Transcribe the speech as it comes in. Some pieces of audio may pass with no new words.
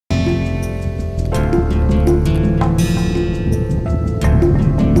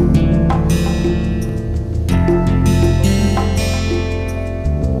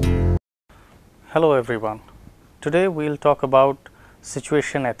Hello everyone. Today we will talk about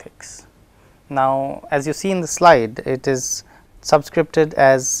situation ethics. Now, as you see in the slide, it is subscripted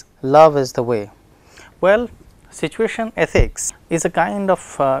as love is the way. Well, situation ethics is a kind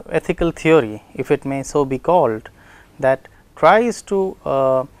of ethical theory, if it may so be called, that tries to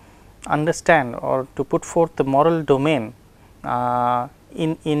understand or to put forth the moral domain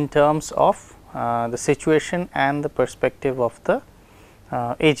in terms of the situation and the perspective of the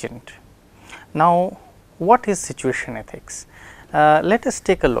agent. Now, what is situation ethics? Let us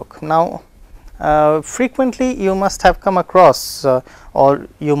take a look. Now, frequently you must have come across or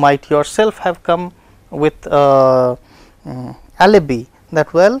you might yourself have come with alibi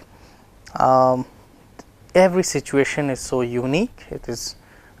that every situation is so unique, it is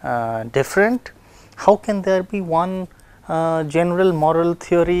different. How can there be one general moral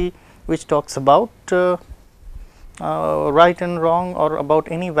theory which talks about right and wrong or about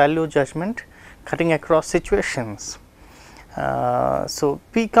any value judgment cutting across situations? So,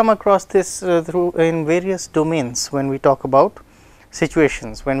 we come across this through in various domains when we talk about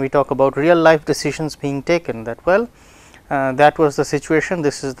situations, when we talk about real life decisions being taken, that that was the situation,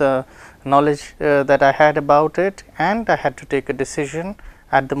 this is the knowledge that I had about it, and I had to take a decision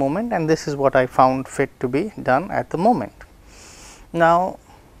at the moment, and this is what I found fit to be done at the moment. Now,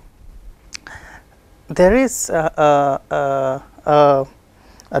 there is a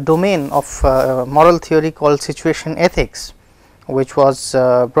domain of moral theory called situation ethics, which was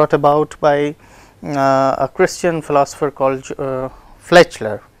brought about by a Christian philosopher called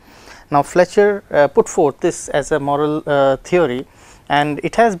Fletcher. Now, Fletcher put forth this as a moral theory, and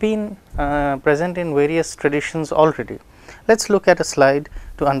it has been present in various traditions already. Let us look at a slide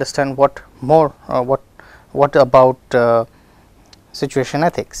to understand what more what about situation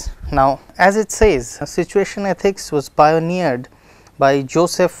ethics. Now, as it says, situation ethics was pioneered by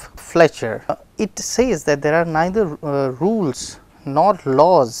Joseph Fletcher. It says that there are neither rules nor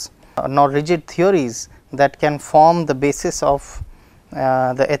laws nor rigid theories that can form the basis of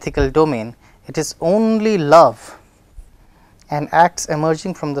the ethical domain. It is only love and acts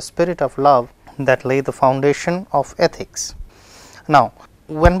emerging from the spirit of love that lay the foundation of ethics. Now,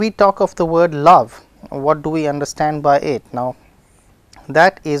 when we talk of the word love, what do we understand by it? Now,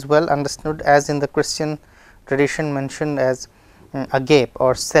 that is well understood as in the Christian tradition mentioned as agape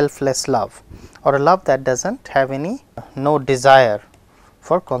or selfless love, or a love that does not have no desire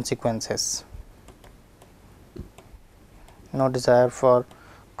for consequences, no desire for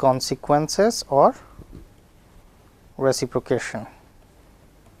consequences or reciprocation.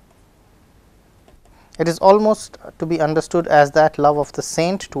 It is almost to be understood as that love of the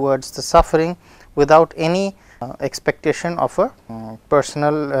saint towards the suffering without any expectation of a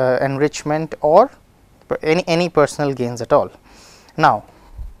personal enrichment or any personal gains at all. Now,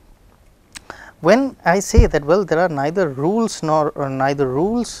 when I say that there are neither rules nor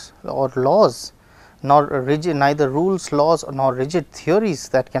laws nor rigid theories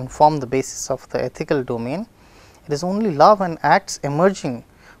that can form the basis of the ethical domain, it is only love and acts emerging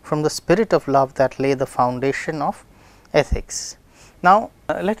from the spirit of love that lay the foundation of ethics. Now,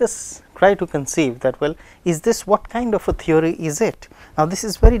 let us try to conceive that is this, what kind of a theory is it? Now, this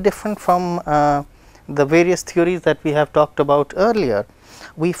is very different from the various theories that we have talked about earlier.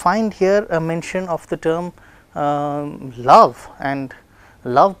 We find here a mention of the term love, and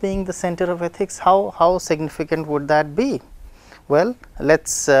love being the center of ethics. How significant would that be? Well, let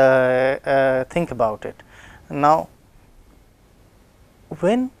us think about it. Now,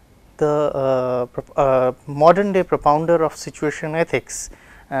 when the modern day propounder of situation ethics,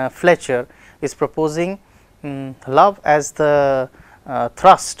 Fletcher, is proposing love as the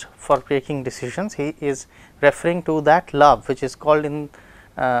thrust for taking decisions, he is referring to that love which is called in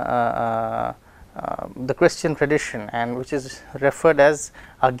the Christian tradition and which is referred as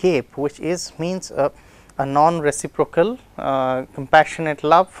agape, which means a non-reciprocal compassionate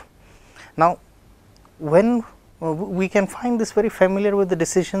love. Now, when we can find this very familiar with the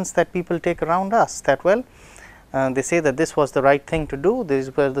decisions that people take around us, that they say that this was the right thing to do,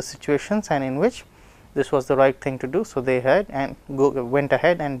 these were the situations and in which this was the right thing to do. So, they had and went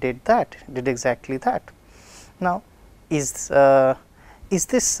ahead and did exactly that. Now, is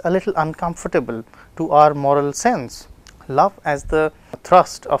this a little uncomfortable to our moral sense, love as the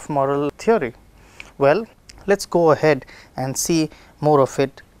thrust of moral theory? Well, let us go ahead and see more of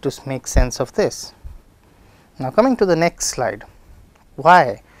it to make sense of this. Now, coming to the next slide,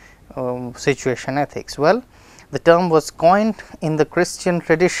 why situation ethics? Well, the term was coined in the Christian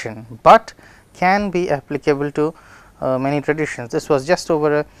tradition, but can be applicable to many traditions. This was just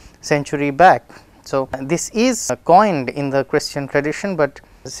over a century back. So, this is coined in the Christian tradition, but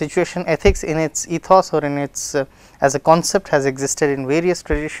Situation ethics in its ethos or in its as a concept has existed in various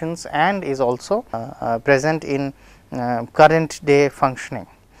traditions and is also present in current day functioning.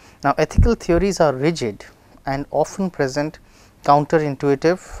 Now, ethical theories are rigid and often present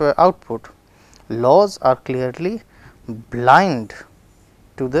counterintuitive output. Laws are clearly blind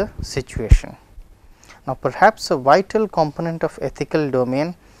to the situation. Now, perhaps a vital component of ethical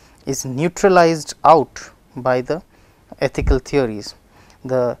domain is neutralized out by the ethical theories.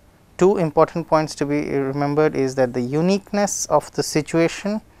 The two important points to be remembered is that the uniqueness of the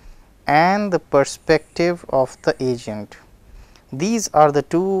situation and the perspective of the agent. These are the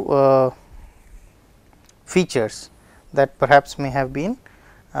two features that perhaps may have been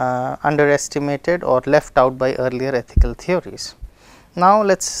underestimated or left out by earlier ethical theories. Now,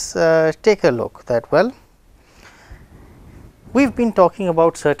 let us take a look that we have been talking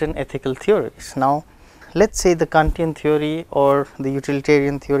about certain ethical theories. Now, let us say the Kantian theory or the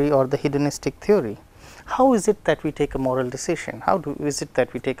utilitarian theory or the hedonistic theory. How is it that we take a moral decision? How is it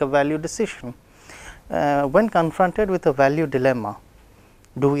that we take a value decision? When confronted with a value dilemma,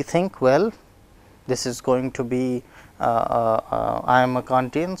 do we think, well, this is going to be I am a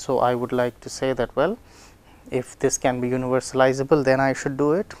Kantian, so I would like to say that, well, if this can be universalizable, then I should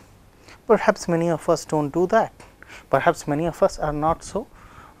do it. Perhaps many of us do not do that. Perhaps many of us are not so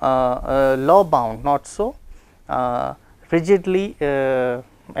law bound, not so rigidly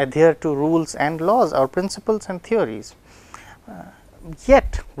adhere to rules and laws or principles and theories.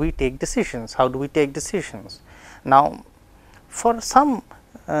 Yet we take decisions. How do we take decisions? Now, for some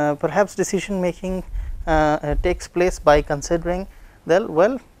perhaps decision making takes place by considering,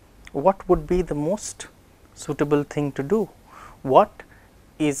 well, what would be the most suitable thing to do, what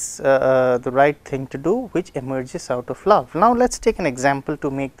is the right thing to do, which emerges out of love. Now, let us take an example to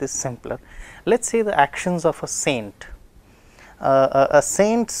make this simpler. Let us say the actions of a saint, a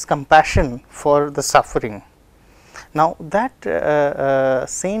saint's compassion for the suffering. Now, that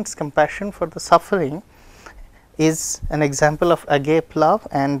saint's compassion for the suffering is an example of agape love,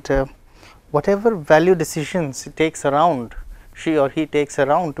 and whatever value decisions he takes around, she or he takes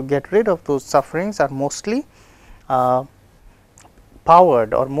around to get rid of those sufferings are mostly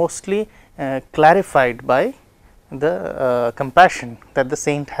powered or mostly clarified by the compassion that the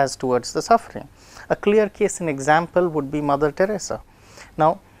saint has towards the suffering. A clear case and example would be Mother Teresa.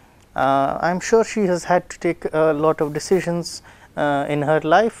 Now, I am sure she has had to take a lot of decisions in her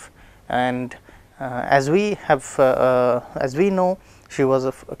life, and as we know, she was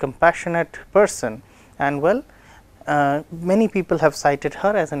a compassionate person, and well, many people have cited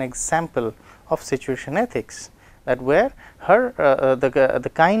her as an example of situation ethics, that where her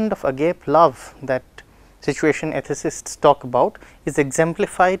the kind of agape love that situation ethicists talk about is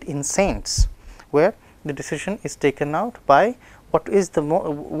exemplified in saints, where the decision is taken out by what is the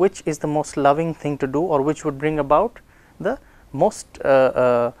which is the most loving thing to do, or which would bring about the most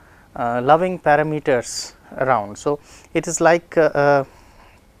loving parameters around. So, it is like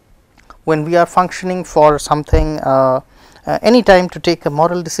when we are functioning for something, any time to take a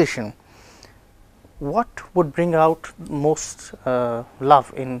moral decision, what would bring out most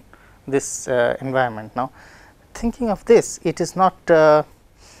love in this environment. Now, thinking of this, it is not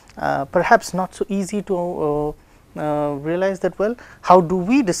perhaps not so easy to realize that, well, how do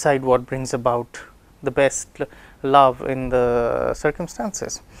we decide what brings about the best love in the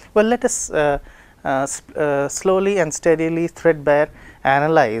circumstances? Well, let us slowly and steadily, threadbare,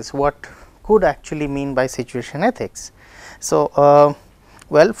 analyze what could actually mean by situation ethics. So,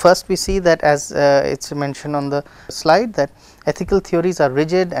 well, first we see that, as it is mentioned on the slide, that ethical theories are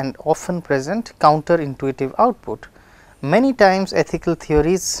rigid and often present counterintuitive output. Many times ethical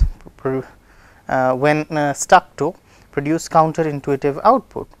theories when stuck to produce counterintuitive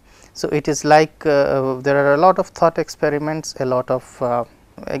output. So, it is like there are a lot of thought experiments, a lot of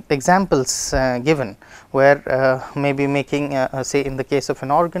examples given, where maybe making say in the case of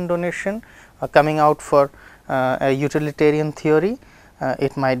an organ donation, coming out for a utilitarian theory,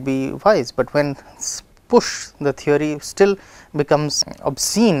 it might be wise, but when push, the theory still becomes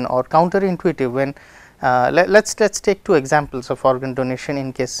obscene or counterintuitive. When let's take two examples of organ donation,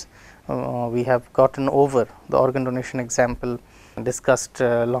 in case we have gotten over the organ donation example discussed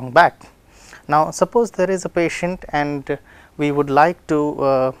long back. Now, suppose there is a patient and we would like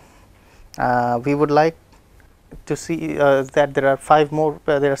to see that there are 5 more,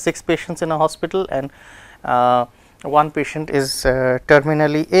 there are 6 patients in a hospital, and one patient is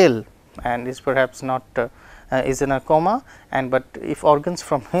terminally ill and is perhaps not is in a coma, and but if organs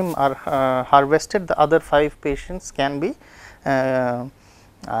from him are harvested, the other 5 patients can be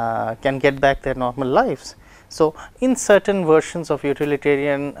can get back their normal lives. So, in certain versions of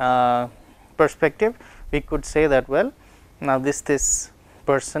utilitarian perspective, we could say that, well, now this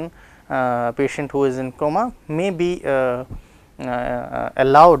person, patient who is in coma, may be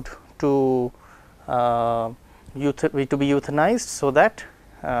allowed to be euthanized, so that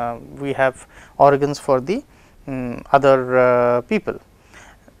we have organs for the other people.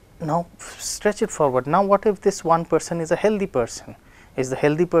 Now, stretch it forward. Now, what if this one person is a healthy person? Is the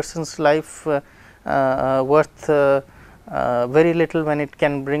healthy person's life worth very little when it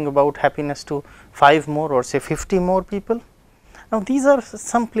can bring about happiness to 5 more or say 50 more people? Now, these are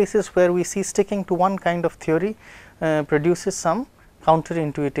some places where we see sticking to one kind of theory produces some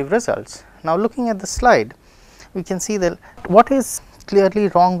counterintuitive results. Now, looking at the slide, we can see that what is clearly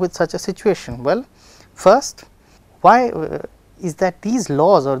wrong with such a situation? Well, first, why is that these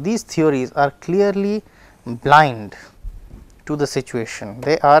laws or these theories are clearly blind to the situation.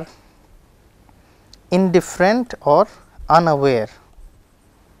 They are indifferent or unaware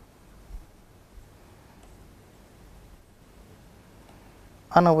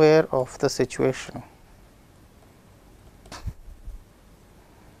of the situation.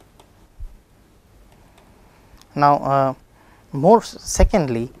 Now, more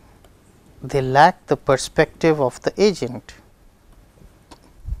secondly, they lack the perspective of the agent.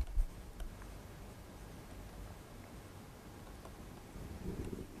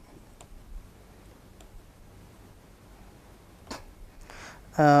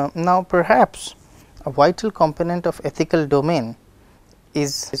 Now, perhaps a vital component of ethical domain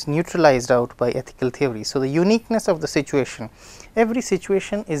is neutralized out by ethical theory. So, the uniqueness of the situation, every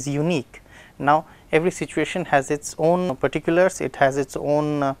situation is unique. Now, every situation has its own particulars, it has its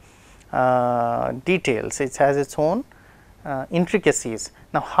own details, it has its own intricacies.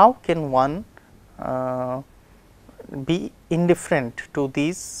 Now, how can one be indifferent to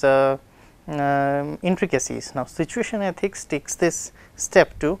these intricacies? Now, situation ethics takes this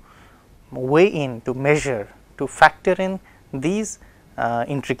step to weigh in, to measure, to factor in these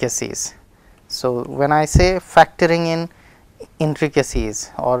intricacies. So, when I say factoring in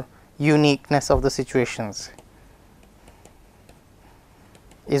intricacies or uniqueness of the situations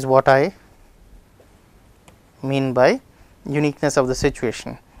is what I mean by uniqueness of the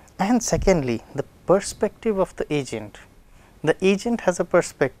situation. And secondly, the perspective of the agent. The agent has a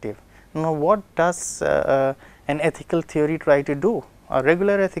perspective. Now, what does an ethical theory try to do? A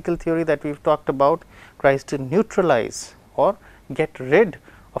regular ethical theory that we have talked about tries to neutralize or get rid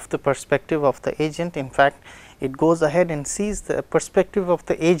of the perspective of the agent. In fact, it goes ahead and sees the perspective of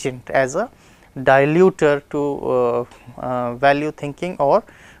the agent as a diluter to value thinking or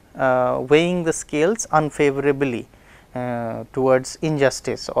weighing the scales unfavorably towards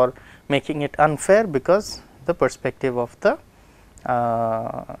injustice or making it unfair because the perspective of the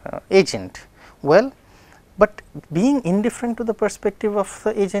agent. Well, but being indifferent to the perspective of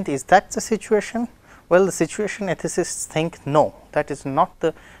the agent, is that the situation? Well, the situation ethicists think no, that is not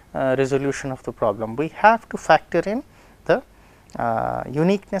the resolution of the problem. We have to factor in the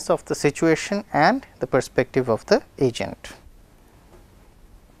uniqueness of the situation and the perspective of the agent.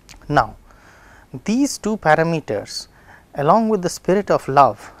 Now, these two parameters along with the spirit of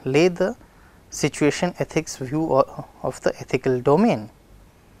love lay the situation ethics view of the ethical domain.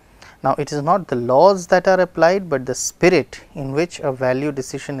 Now, it is not the laws that are applied, but the spirit in which a value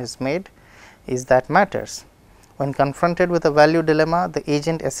decision is made is that matters. When confronted with a value dilemma, the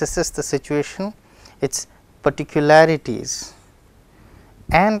agent assesses the situation, its particularities,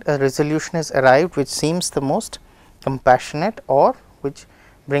 and a resolution is arrived which seems the most compassionate or which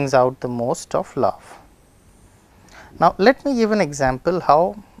brings out the most of love. Now, let me give an example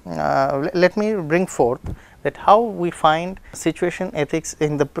how let me bring forth that how we find situation ethics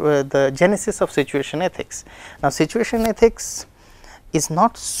in the genesis of situation ethics. Now, situation ethics is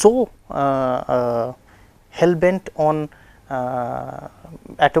not so hell bent on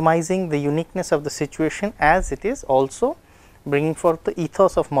atomizing the uniqueness of the situation as it is also bringing forth the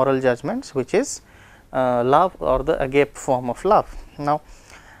ethos of moral judgments, which is love or the agape form of love. Now,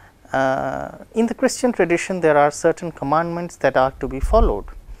 in the Christian tradition, there are certain commandments that are to be followed.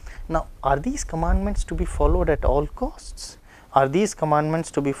 Now, are these commandments to be followed at all costs? Are these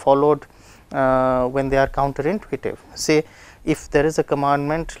commandments to be followed when they are counterintuitive? Say, if there is a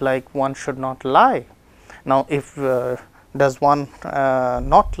commandment like one should not lie. Now, if does one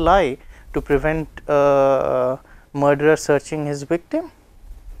not lie to prevent murderer searching his victim,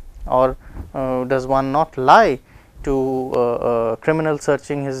 or does one not lie to criminal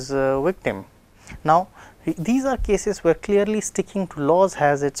searching his victim? Now, these are cases where clearly sticking to laws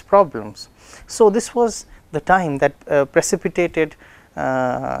has its problems. So, this was the time that precipitated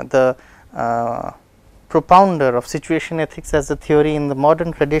the propounder of situation ethics as a theory in the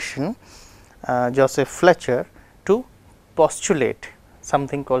modern tradition, Joseph Fletcher, to postulate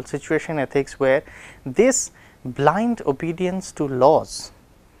something called situation ethics, where this blind obedience to laws,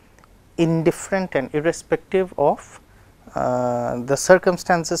 indifferent and irrespective of the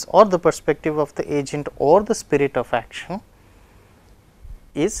circumstances or the perspective of the agent or the spirit of action,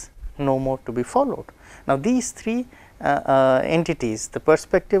 is no more to be followed. Now, these three entities, the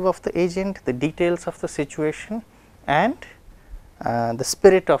perspective of the agent, the details of the situation, and the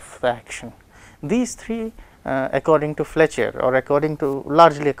spirit of the action, these three according to Fletcher, or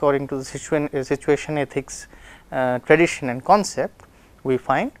largely according to the situation ethics tradition and concept, we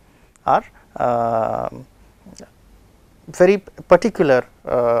find are very particular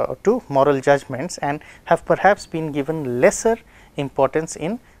to moral judgments and have perhaps been given lesser importance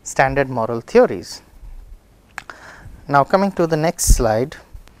in standard moral theories. Now, coming to the next slide,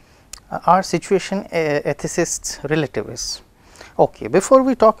 are situation ethicists relativists? Okay, before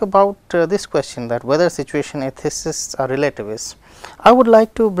we talk about this question, that whether situation ethicists are relativists, I would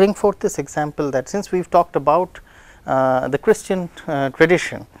like to bring forth this example, that since we have talked about the Christian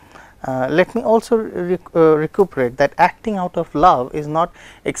tradition, let me also recuperate that acting out of love is not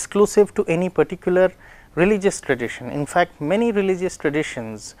exclusive to any particular religious tradition. In fact, many religious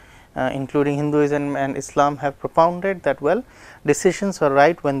traditions including Hinduism and Islam have propounded that, well, decisions are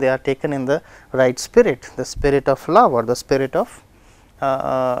right when they are taken in the right spirit, the spirit of love or the spirit of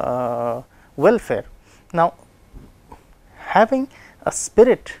welfare. Now, having a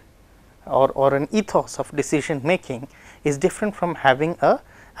spirit or an ethos of decision making is different from having a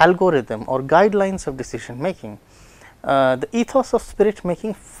algorithm or guidelines of decision making. The ethos of spirit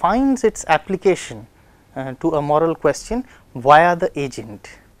making finds its application to a moral question via the agent.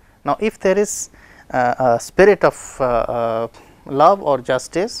 Now, if there is a spirit of love or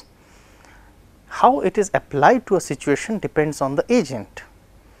justice, how it is applied to a situation depends on the agent.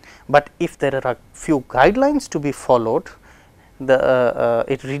 But if there are a few guidelines to be followed,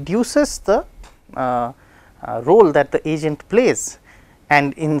 it reduces the role that the agent plays,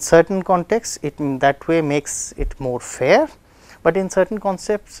 and in certain contexts it in that way makes it more fair, but in certain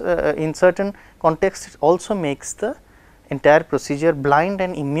concepts in certain contexts it also makes the entire procedure blind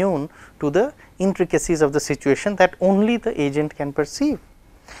and immune to the intricacies of the situation that only the agent can perceive.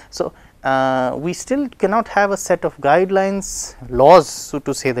 So, we still cannot have a set of guidelines, laws, so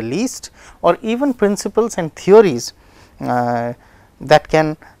to say the least, or even principles and theories that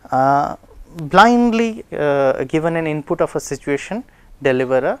can blindly given an input of a situation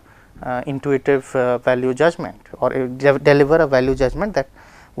deliver a intuitive value judgment, or deliver a value judgment that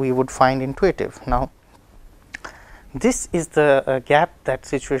we would find intuitive. Now, this is the gap that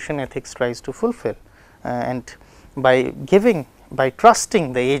situation ethics tries to fulfill, and by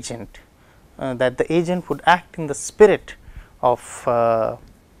trusting the agent, that the agent would act in the spirit of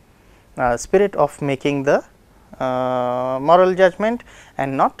making the moral judgment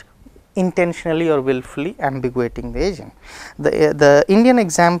and not intentionally or willfully ambiguating the agent. The Indian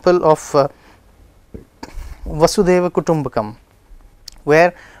example of Vasudhaiva Kutumbakam,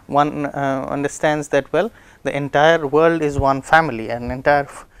 where one understands that, well, the entire world is one family, and entire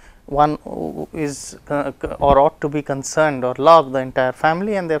one is or ought to be concerned or love the entire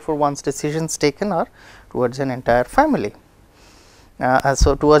family, and therefore, one's decisions taken are towards an entire family,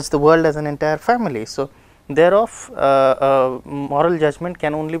 so towards the world as an entire family. So, thereof moral judgment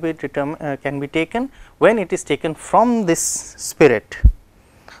can only be can be taken when it is taken from this spirit.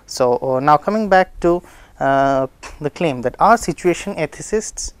 So, now coming back to the claim that are situation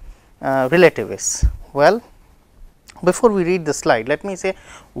ethicists relativists. Well, before we read the slide, let me say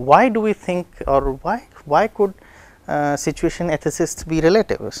why do we think, or why could situation ethicists be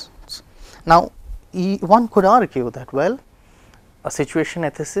relativists? Now, one could argue that, well, a situation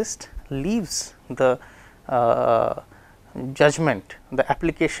ethicist leaves the judgment, the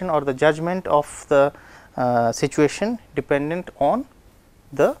application or the judgment of the situation dependent on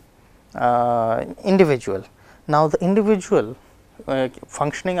the individual. Now, the individual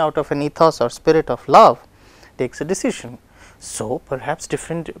functioning out of an ethos or spirit of love takes a decision. So, perhaps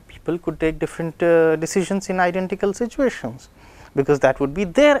different people could take different decisions in identical situations, because that would be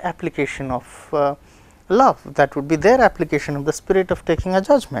their application of love, that would be their application of the spirit of taking a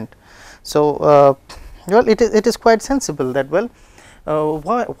judgment. So, well, it is quite sensible that, well,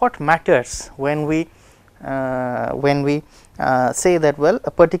 what matters when we say that, well,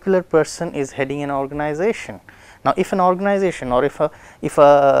 a particular person is heading an organization. Now, if an organization, or if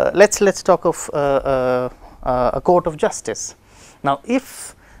let's talk of a court of justice. Now,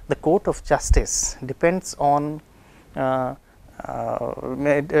 if the court of justice depends on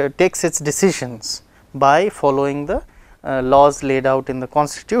takes its decisions by following the laws laid out in the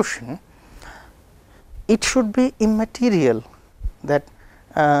constitution, it should be immaterial that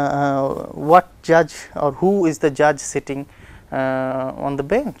what judge or who is the judge sitting on the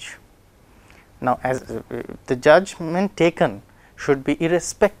bench. Now, as the judgment taken should be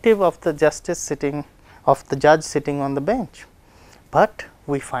irrespective of the justice sitting of the judge sitting on the bench, but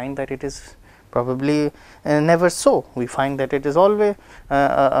we find that it is probably never so. We find that it is always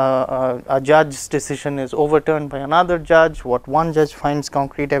a judge's decision is overturned by another judge. What one judge finds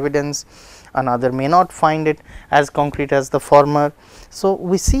concrete evidence, another may not find it as concrete as the former. So,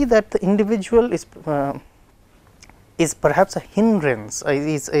 we see that the individual is perhaps a hindrance,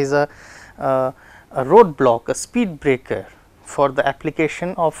 is a roadblock, a speed breaker for the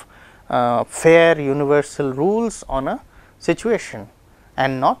application of fair universal rules on a situation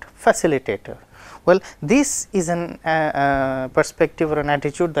and not facilitator. Well, this is an perspective or an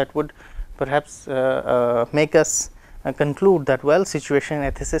attitude that would perhaps make us conclude that, well, situation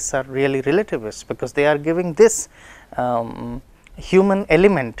ethicists are really relativists, because they are giving this human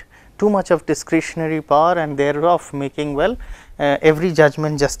element too much of discretionary power, and thereof making, well, every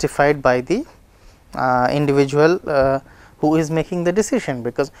judgment justified by the individual who is making the decision,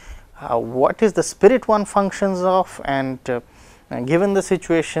 because what is the spirit one functions of, and given the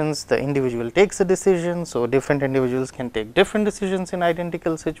situations, the individual takes a decision. So, different individuals can take different decisions in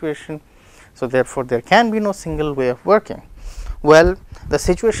identical situation. So, therefore, there can be no single way of working. Well, the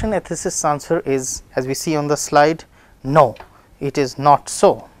situation ethicist's answer is, as we see on the slide, no, it is not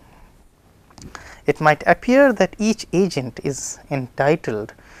so. It might appear that each agent is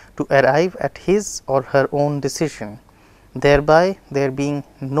entitled to arrive at his or her own decision, thereby there being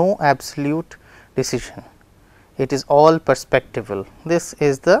no absolute decision. It is all perspectival. This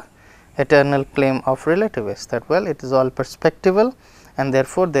is the eternal claim of relativists, that, well, it is all perspectival, and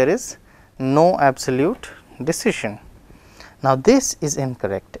therefore, there is no absolute decision. Now, this is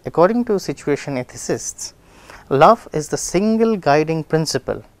incorrect. According to situation ethicists, love is the single guiding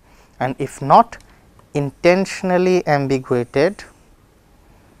principle, and if not intentionally ambiguated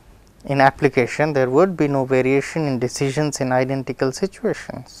in application, there would be no variation in decisions in identical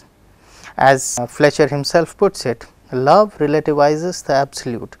situations. As Fletcher himself puts it, love relativizes the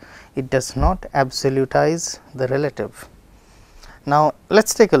absolute, it does not absolutize the relative. Now, let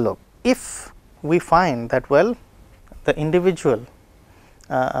us take a look. If we find that, well, the individual,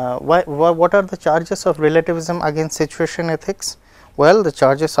 what are the charges of relativism against situation ethics? Well, the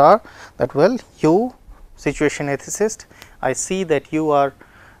charges are that, well, you situation ethicist, I see that you are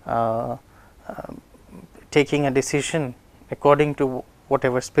taking a decision according to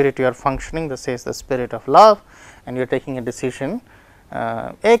whatever spirit you are functioning, this is the spirit of love, and you are taking a decision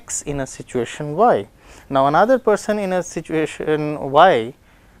X in a situation Y. Now, another person in a situation Y,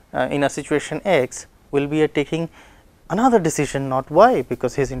 in a situation X, will be taking another decision, not Y,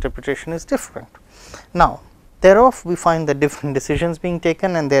 because his interpretation is different. Now, thereof we find the different decisions being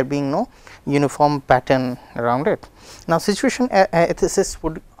taken, and there being no uniform pattern around it. Now, situation ethicists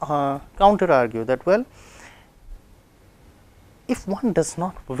would counter argue that, well, if one does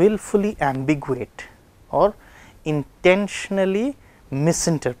not willfully ambiguate or intentionally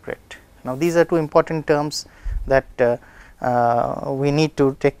misinterpret. Now, these are two important terms that we need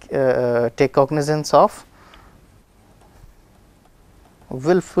to take cognizance of: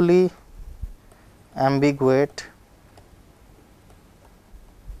 willfully ambiguate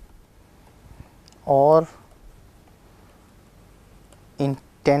or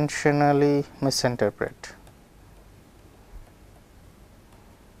intentionally misinterpret.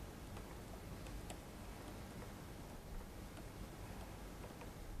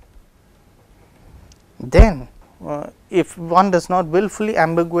 Then, if one does not willfully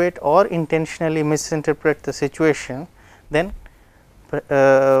ambiguate or intentionally misinterpret the situation, then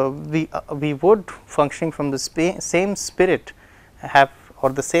we would, functioning from the same spirit, have, or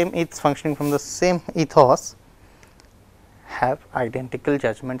the same functioning from the same ethos, have identical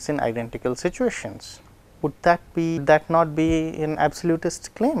judgments in identical situations. Would that not be an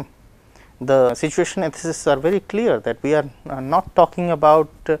absolutist claim? The situation ethicists are very clear that we are not talking about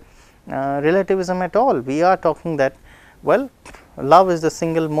relativism at all. We are talking that, well, love is the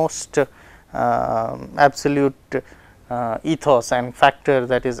single most absolute ethos and factor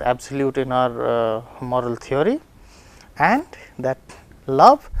that is absolute in our moral theory, and that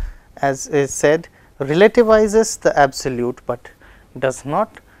love, as is said, relativizes the absolute, but does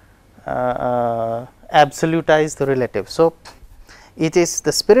not absolutize the relative. So, it is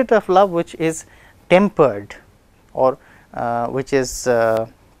the spirit of love which is tempered, or which is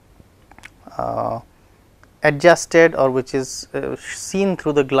adjusted, or which is seen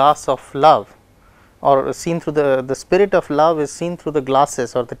through the glass of love, or seen through the spirit of love is seen through the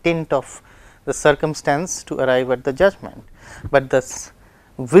glasses or the tint of the circumstance to arrive at the judgment, but the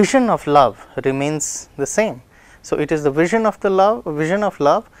vision of love remains the same. So, it is the vision of the love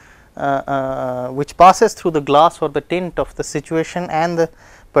which passes through the glass or the tint of the situation and the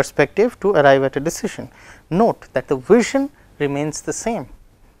perspective to arrive at a decision. Note that the vision remains the same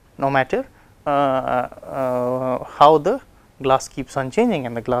no matter how the glass keeps on changing,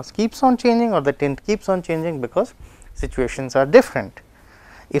 and the glass keeps on changing or the tint keeps on changing because situations are different.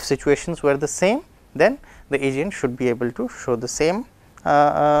 If situations were the same, then the agent should be able to show the same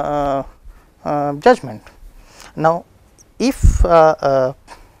judgment. Now, if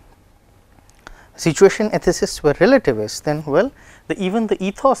situation ethicists were relativists, then well, even the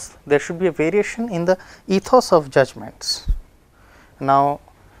ethos, there should be a variation in the ethos of judgments. Now,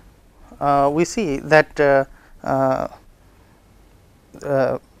 we see that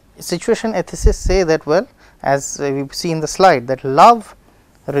situation ethicists say that, well, as we see in the slide, that love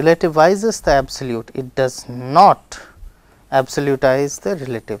relativizes the absolute, it does not absolutize the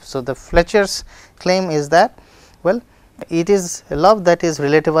relative. So, the Fletcher's claim is that, well, it is love that is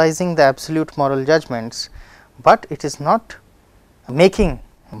relativizing the absolute moral judgments, but it is not making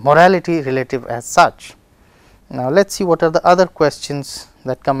morality relative as such. Now, let us see what are the other questions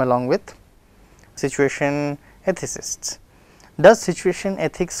that come along with situation ethicists. Does situation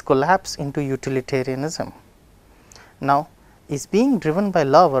ethics collapse into utilitarianism? Now, is being driven by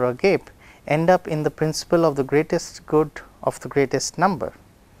love or agape end up in the principle of the greatest good of the greatest number?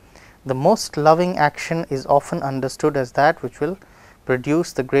 The most loving action is often understood as that which will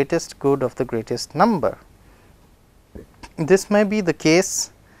produce the greatest good of the greatest number. This may be the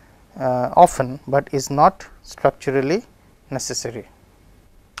case often, but is not structurally necessary.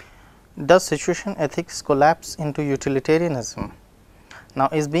 Does situation ethics collapse into utilitarianism? Now,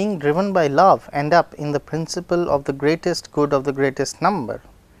 is being driven by love end up in the principle of the greatest good of the greatest number?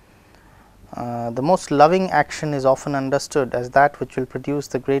 The most loving action is often understood as that which will produce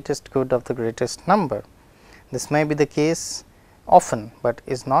the greatest good of the greatest number. This may be the case often, but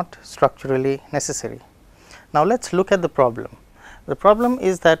is not structurally necessary. Now, let us look at the problem. The problem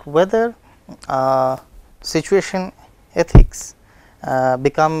is that whether situation ethics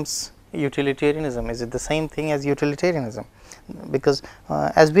becomes utilitarianism. Is it the same thing as utilitarianism? Because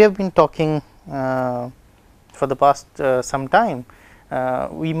as we have been talking for the past some time,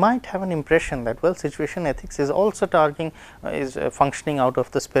 we might have an impression that, well, situation ethics is also targeting functioning out of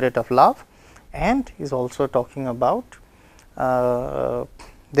the spirit of love, and is also talking about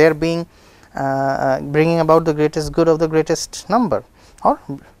there being bringing about the greatest good of the greatest number, or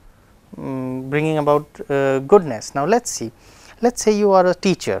bringing about goodness. Now, let us see. Let us say you are a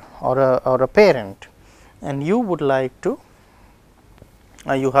teacher or a parent, and you would like to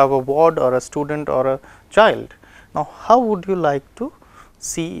you have a ward or a student or a child. Now, how would you like to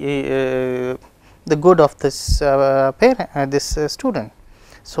see the good of this parent, this student?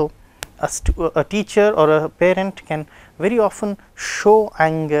 So, a teacher or a parent can very often show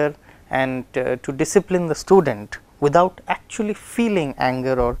anger and to discipline the student without actually feeling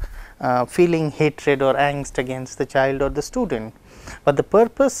anger or feeling hatred or angst against the child or the student, but the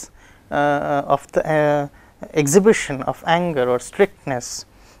purpose of the exhibition of anger or strictness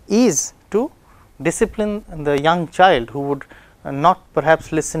is to discipline the young child who would not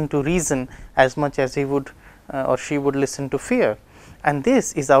perhaps listen to reason as much as he would or she would listen to fear, and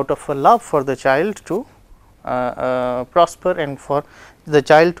this is out of a love for the child to prosper and for the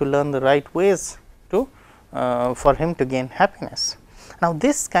child to learn the right ways to for him to gain happiness. Now,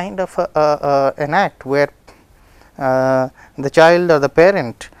 this kind of an act where the child or the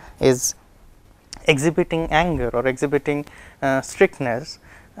parent is exhibiting anger or exhibiting strictness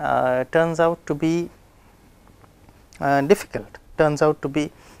turns out to be difficult, turns out to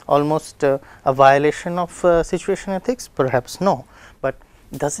be almost a violation of situation ethics? Perhaps no, but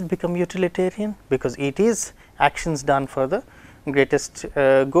does it become utilitarian? Because it is actions done for the greatest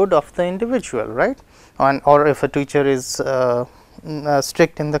good of the individual, right? Or if a teacher is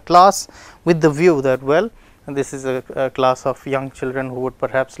strict in the class with the view that, well, this is a class of young children who would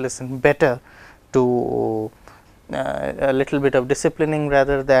perhaps listen better to a little bit of disciplining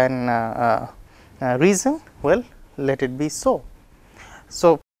rather than reason, well, let it be so.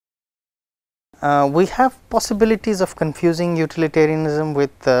 So, we have possibilities of confusing utilitarianism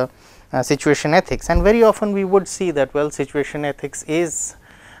with situation ethics, and very often we would see that, well, situation ethics is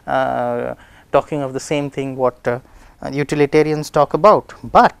talking of the same thing what utilitarians talk about,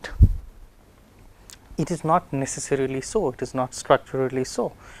 but it is not necessarily so, it is not structurally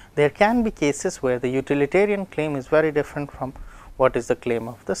so. There can be cases where the utilitarian claim is very different from what is the claim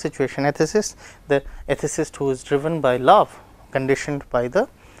of the situation ethicist? The ethicist who is driven by love, conditioned by the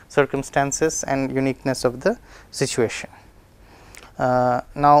circumstances and uniqueness of the situation.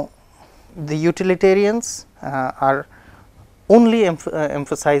 Now, the utilitarians are only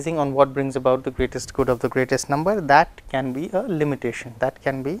emphasizing on what brings about the greatest good of the greatest number. That can be a limitation, that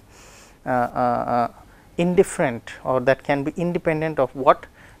can be indifferent, or that can be independent of what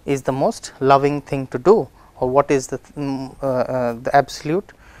is the most loving thing to do, or what is the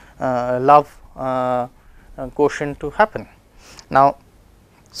absolute love quotient to happen. Now,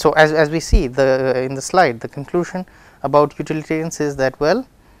 so as we see in the slide, the conclusion about utilitarians is that, well,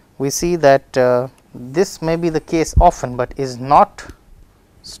 we see that this may be the case often, but is not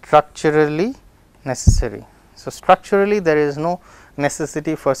structurally necessary. So, structurally there is no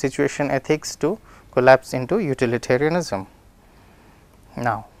necessity for situation ethics to collapse into utilitarianism.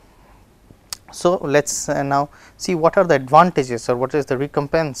 Now, so let us now see what are the advantages or what is the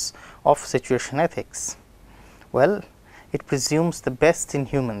recompense of situation ethics. Well, it presumes the best in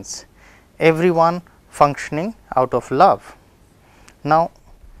humans, everyone functioning out of love. Now,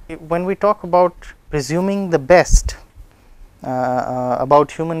 when we talk about presuming the best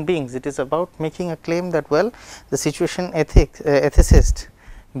about human beings, it is about making a claim that, well, the situation ethicist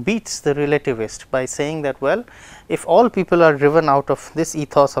beats the relativist by saying that, well, if all people are driven out of this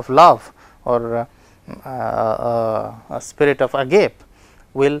ethos of love, or a spirit of agape,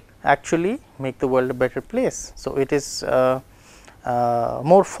 will actually make the world a better place. So, it is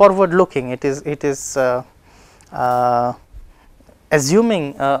more forward looking, it is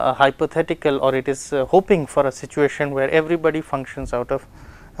assuming a hypothetical, or it is hoping for a situation where everybody functions out of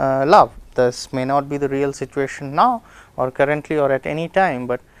love. This may not be the real situation now or currently or at any time,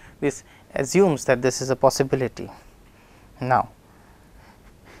 but this assumes that this is a possibility. Now,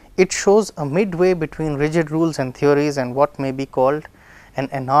 it shows a midway between rigid rules and theories and what may be called an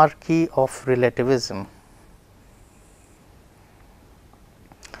anarchy of relativism.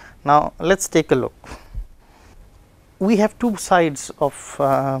 Now, let us take a look. We have two sides of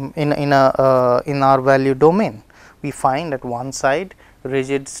in our value domain. We find at one side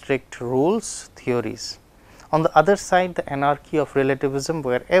rigid strict rules, theories. On the other side, the anarchy of relativism,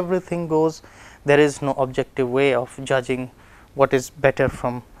 where everything goes, there is no objective way of judging what is better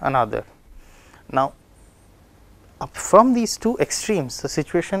from another. Now, from these two extremes, the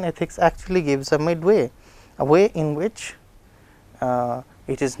situation ethics actually gives a midway, a way in which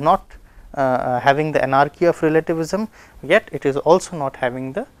it is not having the anarchy of relativism, yet it is also not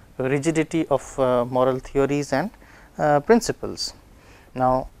having the rigidity of moral theories and principles.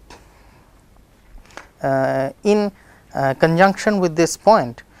 Now, in conjunction with this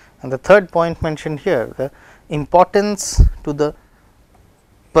point, and the third point mentioned here, the importance to the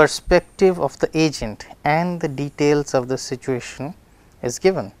perspective of the agent and the details of the situation is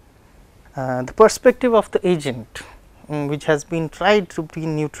given. The perspective of the agent, which has been tried to be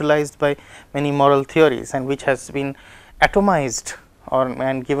neutralized by many moral theories and which has been atomized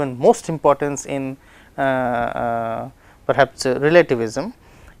and given most importance in perhaps relativism,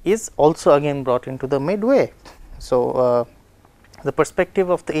 is also again brought into the midway. So, the perspective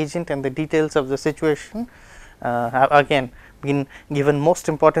of the agent and the details of the situation have again been given most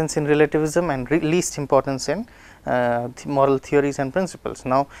importance in relativism and least importance in moral theories and principles.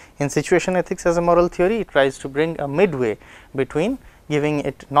 Now, in situation ethics as a moral theory, it tries to bring a midway between giving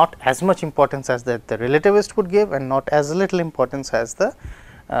it not as much importance as that the relativist would give and not as little importance as the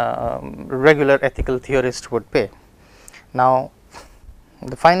regular ethical theorist would pay. Now,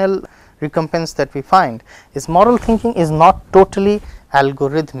 the final recompense that we find is moral thinking is not totally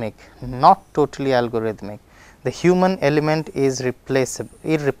algorithmic, The human element is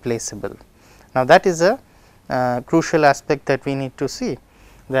irreplaceable. Now, that is a crucial aspect that we need to see,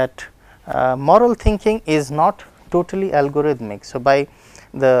 that moral thinking is not totally algorithmic. So, by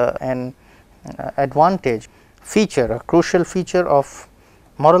an advantage feature, a crucial feature of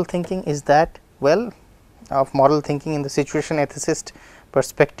moral thinking is that, well, of moral thinking in the situation ethicist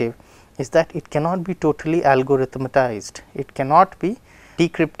perspective, is that it cannot be totally algorithmatized, it cannot be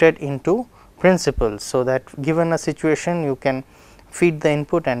decrypted into principles. So, that given a situation you can feed the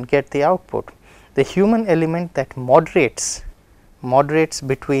input and get the output. The human element that moderates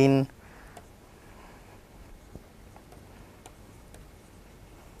between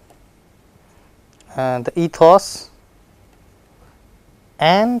the ethos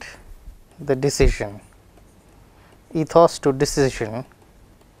and the decision, ethos to decision,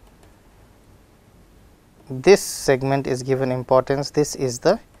 this segment is given importance. This is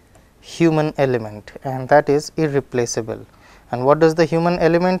the human element and that is irreplaceable. And what does the human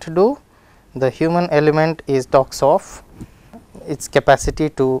element do? The human element talks of its capacity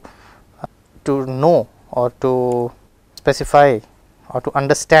to know or to specify or to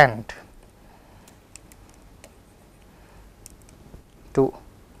understand,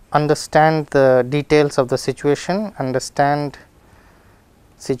 the details of the situation, understand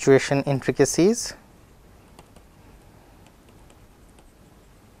situation intricacies,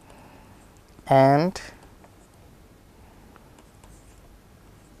 and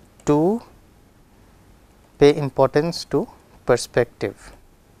to pay importance to perspective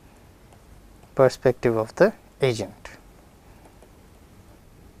of the agent.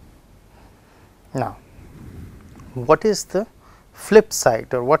 Now, what is the flip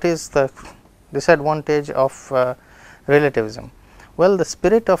side, or what is the disadvantage of relativism? Well, the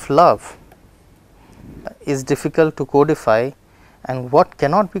spirit of love is difficult to codify, and what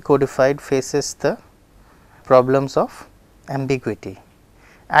cannot be codified faces the problems of ambiguity.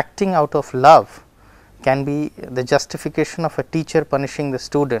 Acting out of love can be the justification of a teacher punishing the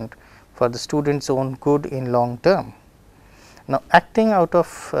student for the student's own good in long term. Now, acting out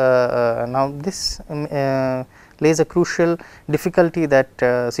of now this lays a crucial difficulty that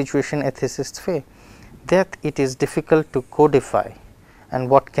situation ethicists face, that it is difficult to codify, and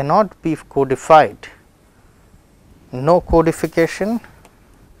what cannot be codified, no codification,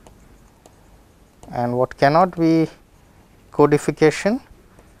 and what cannot be codification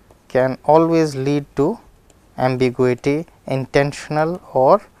can always lead to ambiguity, intentional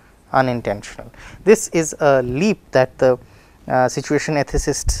or unintentional. This is a leap that the situation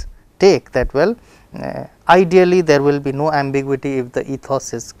ethicists take, that well, ideally there will be no ambiguity if the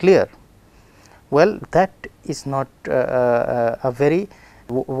ethos is clear. Well, that is not a very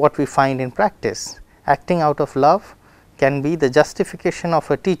what we find in practice. Acting out of love can be the justification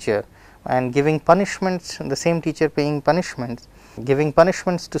of a teacher, and giving punishments, the same teacher paying punishments, giving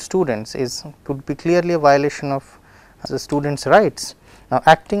punishments to students could be clearly a violation of the students' rights. Now,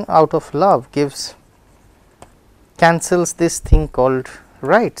 acting out of love cancels this thing called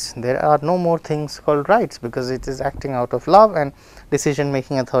rights. There are no more things called rights, because it is acting out of love, and decision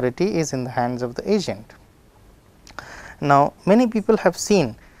making authority is in the hands of the agent. Now, many people have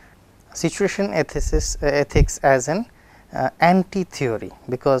seen situation ethics as an anti-theory,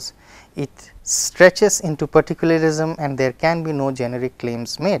 because it stretches into particularism and there can be no generic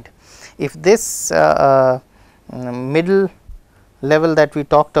claims made. If this middle level that we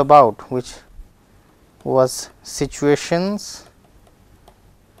talked about, which was situations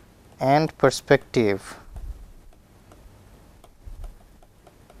and perspective,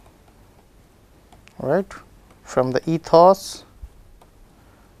 right, from the ethos,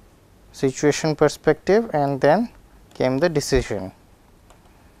 situation, perspective, and then came the decision.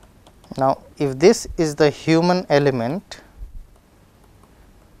 Now, if this is the human element,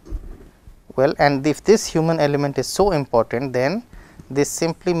 well, and if this human element is so important, then this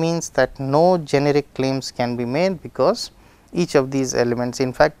simply means that no generic claims can be made, because each of these elements,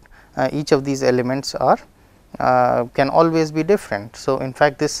 in fact, each of these elements are can always be different. So, in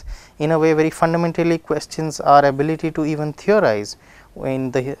fact, this in a way very fundamentally questions our ability to even theorize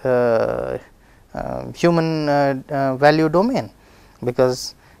in the human value domain,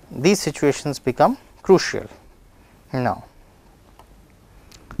 because these situations become crucial. Now,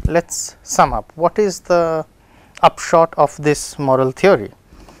 let us sum up. What is the upshot of this moral theory?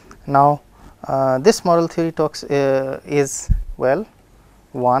 Now, this moral theory talks is, well,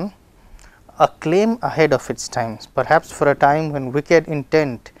 1, a claim ahead of its times, perhaps for a time when wicked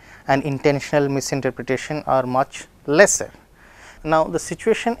intent and intentional misinterpretation are much lesser. Now, the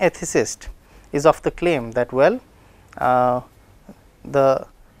situation ethicist is of the claim that, well,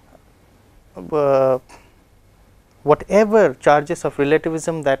 whatever charges of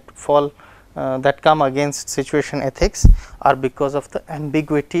relativism that fall that come against situation ethics are because of the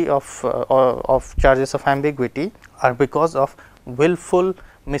ambiguity of charges of ambiguity, are because of willful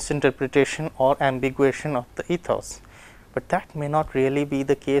misinterpretation or ambiguation of the ethos. But that may not really be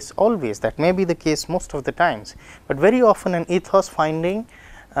the case always. That may be the case most of the times, but very often an ethos finding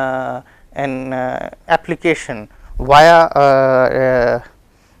an application via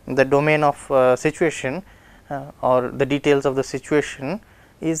the domain of situation or the details of the situation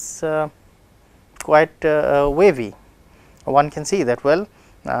is quite wavy. One can see that, well,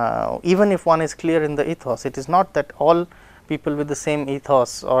 even if one is clear in the ethos, it is not that all people with the same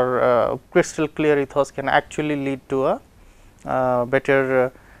ethos or crystal clear ethos can actually lead to a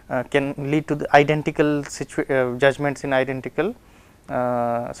better can lead to the identical judgments in identical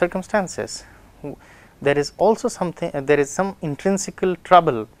circumstances. There is also something, there is some intrinsical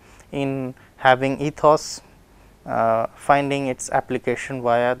trouble in having ethos finding its application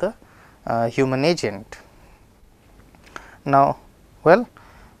via the human agent. Now, well,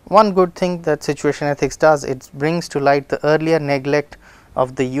 one good thing that situation ethics does, it brings to light the earlier neglect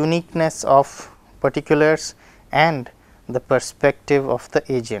of the uniqueness of particulars and the perspective of the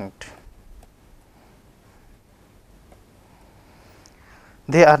agent.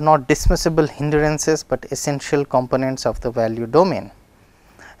 They are not dismissible hindrances, but essential components of the value domain.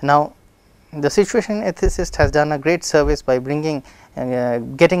 Now, the situation ethicist has done a great service by bringing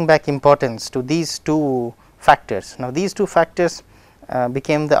getting back importance to these two factors. Now, these two factors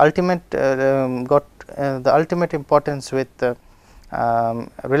became the ultimate got the ultimate importance with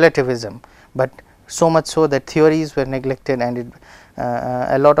relativism, but so much so that theories were neglected and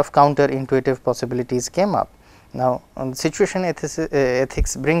a lot of counterintuitive possibilities came up. Now, situation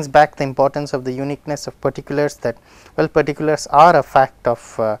ethics brings back the importance of the uniqueness of particulars, that well, particulars are a fact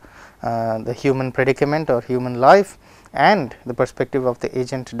of the human predicament or human life, and the perspective of the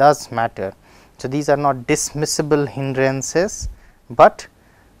agent does matter. So, these are not dismissible hindrances, but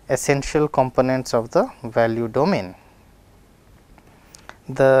essential components of the value domain.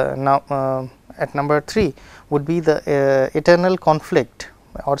 The now at number 3 would be the eternal conflict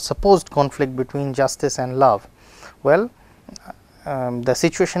or supposed conflict between justice and love. Well, the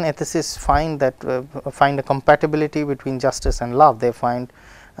situation ethicists find that find a compatibility between justice and love. They find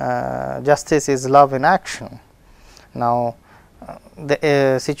justice is love in action. Now,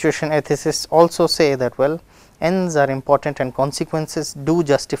 the situation ethicists also say that well, ends are important and consequences do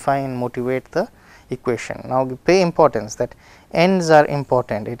justify and motivate the equation. Now, pay importance that ends are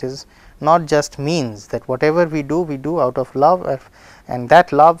important. It is not just means, that whatever we do out of love, and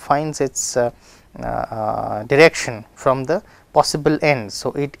that love finds its direction from the possible ends.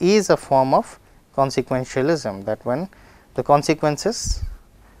 So, it is a form of consequentialism, that when the consequences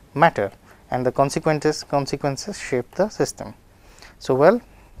matter and the consequences shape the system. So, well,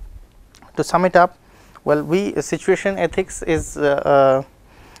 to sum it up, well, situation ethics is a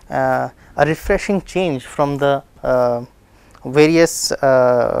refreshing change from the various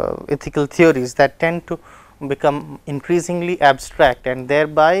ethical theories that tend to become increasingly abstract and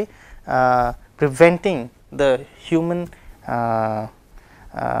thereby preventing the human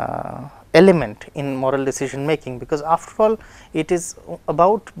element in moral decision making, because after all it is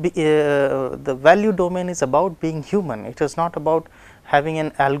about the value domain is about being human. It is not about having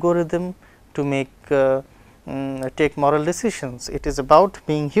an algorithm to make take moral decisions. It is about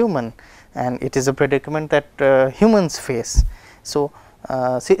being human, and it is a predicament that humans face. So,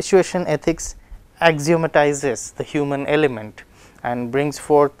 situation ethics axiomatizes the human element and brings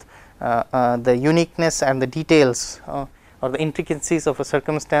forth the uniqueness and the details or the intricacies of a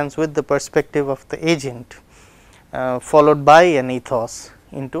circumstance with the perspective of the agent, followed by an ethos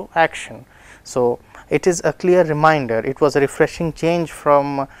into action. So, it is a clear reminder, it was a refreshing change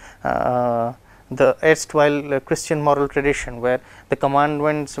from the erstwhile Christian moral tradition, where the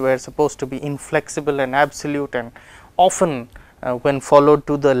commandments were supposed to be inflexible and absolute, and often when followed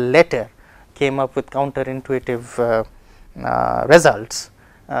to the letter came up with counterintuitive results.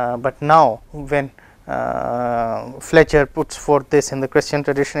 But now, when Fletcher puts forth this in the Christian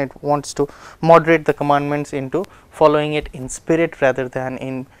tradition, it wants to moderate the commandments into following it in spirit rather than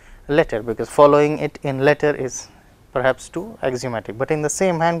in letter, because following it in letter is perhaps too axiomatic. But in the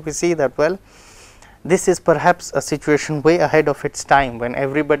same hand, we see that well, this is perhaps a situation way ahead of its time, when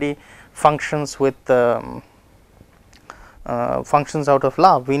everybody functions with functions out of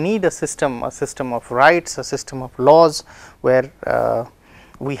love. We need a system of rights, a system of laws, where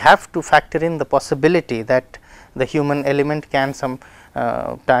we have to factor in the possibility that the human element can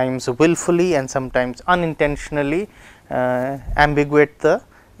sometimes willfully and sometimes unintentionally ambiguate the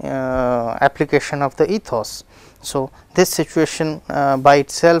application of the ethos. So, this situation by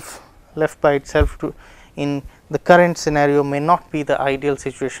itself, left by itself to in the current scenario, may not be the ideal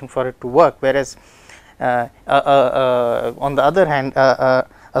situation for it to work, whereas on the other hand, a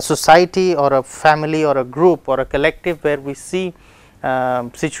society or a family or a group or a collective where we see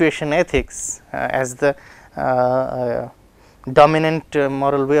situation ethics as the dominant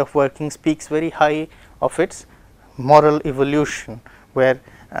moral way of working speaks very high of its moral evolution, where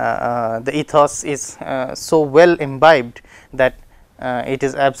the ethos is so well imbibed that it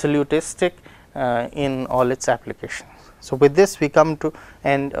is absolutistic in all its applications. So, with this we come to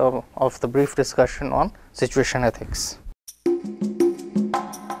end of the brief discussion on situation ethics.